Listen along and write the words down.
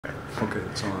Okay,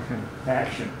 it's on.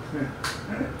 Action.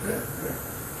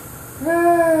 We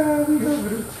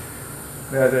love it.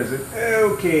 That is it.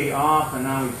 Okay, off, and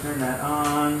now we turn that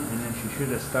on, and then she should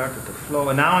have started to flow.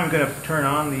 And now I'm going to turn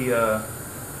on the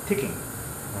ticking.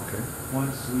 Okay.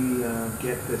 Once we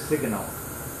get the signal,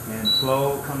 and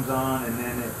flow comes on, and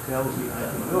then it tells me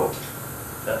I can go.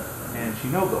 And she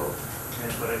no go.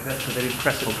 But that's because I didn't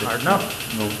press it hard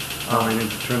enough. No, I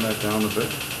need to turn that down a bit.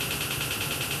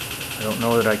 I don't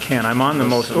know that I can. I'm on the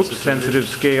most sensitive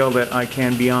scale that I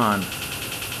can be on.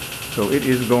 So it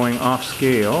is going off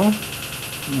scale.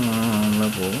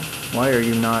 Level. Why are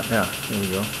you not? Yeah, there we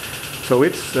go. So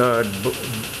it's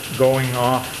going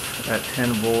off at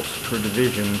 10 volts per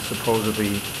division,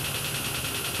 supposedly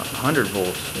 100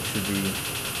 volts. It should be.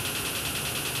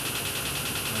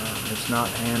 It's not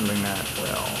handling that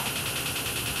well.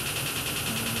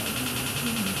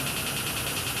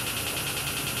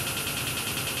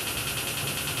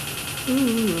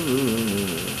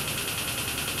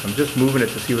 I'm just moving it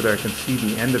to see whether I can see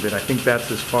the end of it. I think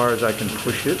that's as far as I can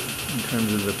push it in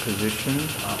terms of the position.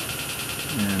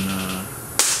 And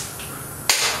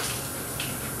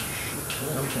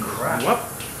something cracked.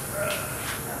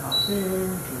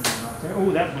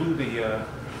 Oh, that blew the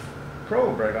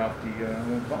probe right off the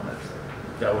bonnet.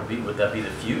 Would that be the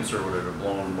fuse, or would it have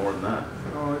blown more than that?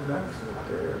 Oh, that's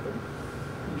there, but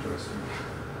interesting.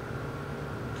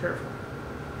 Careful.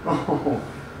 Oh,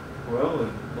 well,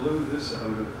 it blew this out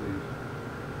of the...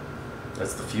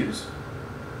 That's the fuse?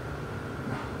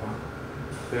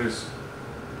 There's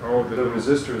Oh, the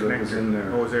resistor that was in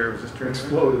there. Oh, is there a resistor in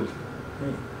exploded. there?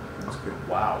 Hey, that's good.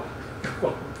 Wow.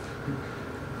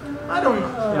 I don't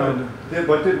know.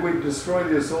 But did we destroy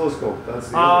the oscilloscope? That's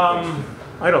the other question.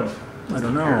 I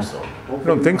don't know. I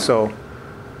don't think so.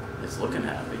 It's looking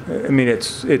happy. I mean,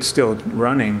 it's still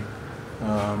running.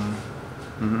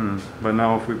 But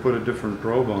now if we put a different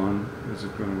probe on, is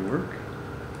it going to work?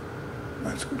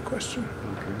 That's a good question.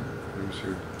 Okay, I'm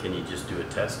sure. Can you just do a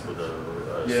test with a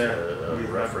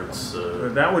reference?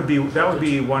 That would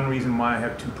be one reason why I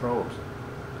have two probes.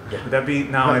 Yeah. Would that be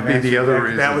now? That'd be the other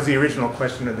reason. That was the original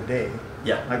question of the day.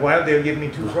 Yeah. Like, why would they give me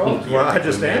two probes? Well, I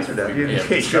just answered that. You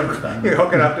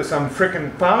hook it up to some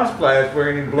frickin' power splash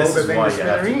where you blow This the is thing why to you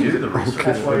have to do smithereens. the research.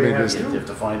 That's why you have You to. have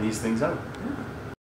to find these things out.